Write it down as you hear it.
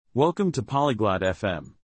Welcome to Polyglot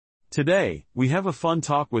FM. Today, we have a fun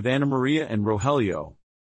talk with Ana Maria and Rogelio.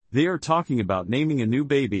 They are talking about naming a new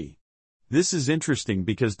baby. This is interesting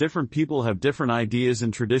because different people have different ideas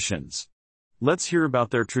and traditions. Let's hear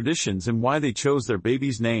about their traditions and why they chose their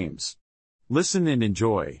babies' names. Listen and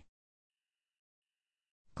enjoy.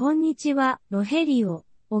 こんにちは、ロヘリオ。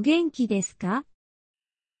お元気ですか?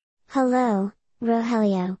 Hello,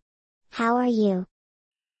 Rogelio. How are you?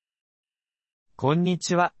 こんに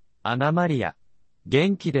ちは、アナマリア。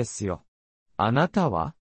元気ですよ。あなた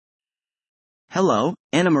は? Hello,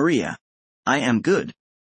 Ana Maria. I am good.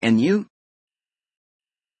 And you?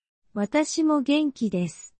 私も元気で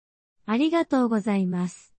す。ありがとうございま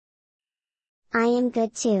す。I am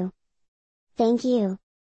good too. Thank you.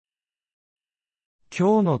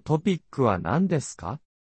 今日のトピックは何ですか?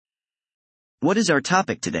 What is our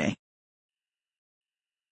topic today?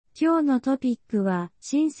 今日のトピックは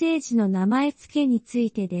新生児の名前付けにつ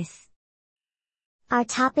いてです。Our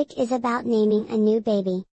topic is about naming a new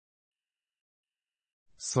baby.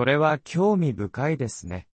 それは興味深いです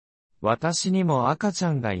ね。私にも赤ち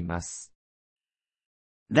ゃんがいます。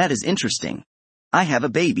That is interesting. I have a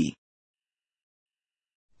baby.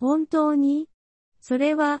 本当に? そ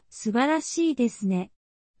れは素晴らしいですね。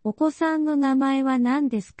お子さんの名前は何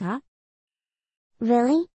ですか?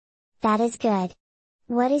 Really? That is good.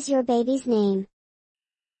 What is your baby's name?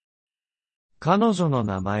 彼女の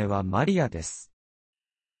名前はマリアです。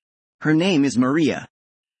Her name is Maria.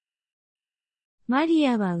 マリ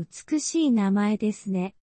アは美しい名前です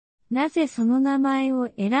ね。なぜその名前を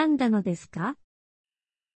選んだのですか?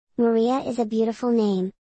 Maria is a beautiful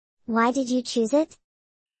name. Why did you choose it?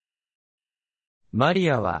 マリ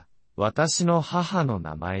アは私の母の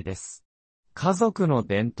名前です。家族の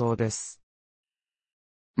伝統です。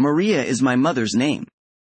Maria is my mother's name.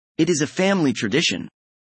 It is a family tradition.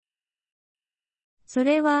 そ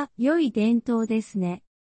れは良い伝統ですね。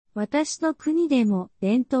私の国でも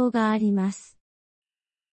伝統があります。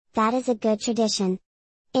That is a good tradition.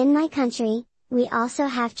 In my country, we also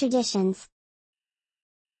have traditions.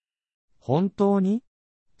 本当に?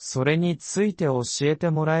 それについて教えて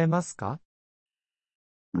もらえますか?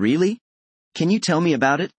 Really? Can you tell me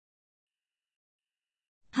about it?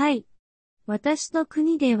 はい。私の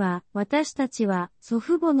国では私たちは祖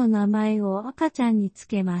父母の名前を赤ちゃんにつ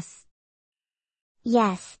けます。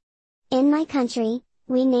Yes. In my country,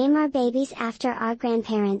 we name our babies after our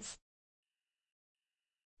grandparents.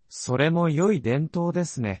 それも良い伝統で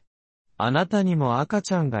すね。あなたにも赤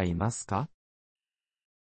ちゃんがいますか?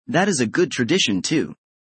 That is a good tradition too.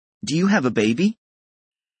 Do you have a baby?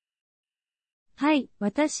 はい、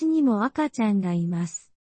私にも赤ちゃんがいま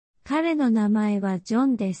す。彼の名前はジョ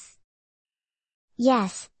ンです。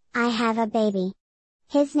Yes, I have a baby.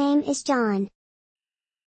 His name is John.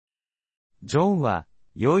 ジョンは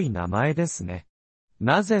良い名前ですね。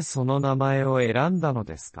なぜその名前を選んだの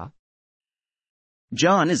ですか?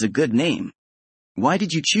 John is a good name. Why did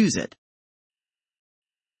you choose it?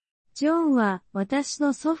 ジョンは私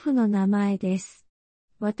の祖父の名前です。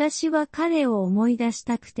私は彼を思い出し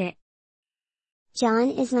たくて。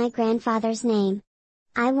John is my grandfather's name.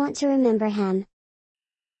 I want to remember him.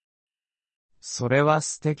 それは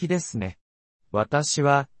素敵ですね。私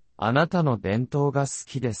はあなたの伝統が好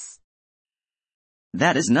きです。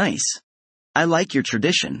That is nice. I like your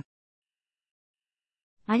tradition.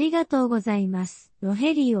 ありがとうございます、ロ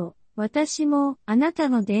ヘリオ。私もあなた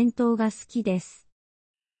の伝統が好きです。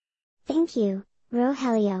Thank you,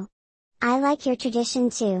 Rogelio. I like your tradition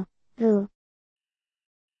too, Boo.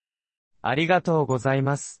 ありがとうござい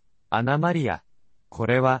ます、アナマリア。こ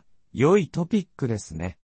れは良いトピックです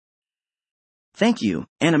ね。Thank you,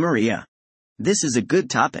 Ana Maria. This is a good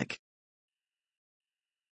topic.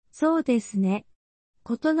 そうですね。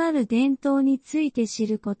異なる伝統について知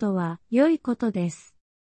ることは良いことです。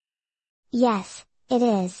Yes, it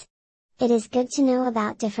is. It is good to know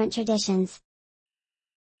about different traditions.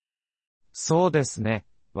 そうですね。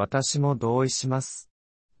私も同意します。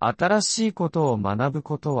新しいことを学ぶ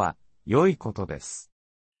ことは良いことです。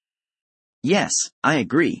Yes, I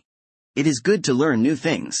agree. It is good to learn new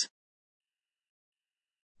things.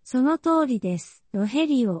 その通りです、ロヘ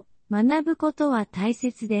リオ。学ぶことは大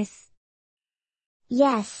切です。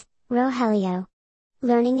Yes, Rogelio.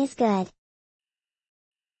 Learning is good.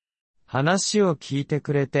 話を聞いて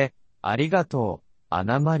くれてありがとう、ア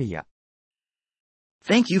ナマリア。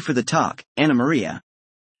Thank you for the talk, Ana Maria.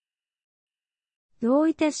 どう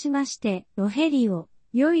いたしまして、ロヘリオ。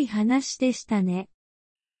良い話でしたね。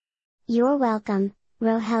You're welcome,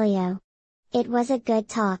 Rogelio. It was a good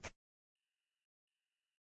talk.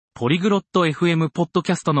 ポリグロット FM ポッド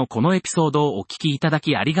キャストのこのエピソードをお聞きいただ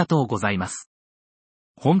きありがとうございます。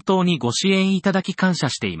本当にご支援いただき感謝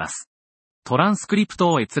しています。トランスクリプ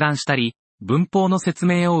トを閲覧したり、文法の説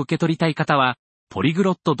明を受け取りたい方は、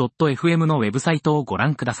polyglot.fm のウェブサイトをご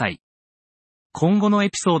覧ください。今後のエ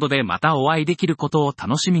ピソードでまたお会いできることを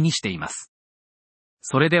楽しみにしています。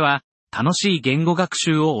それでは、楽しい言語学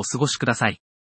習をお過ごしください。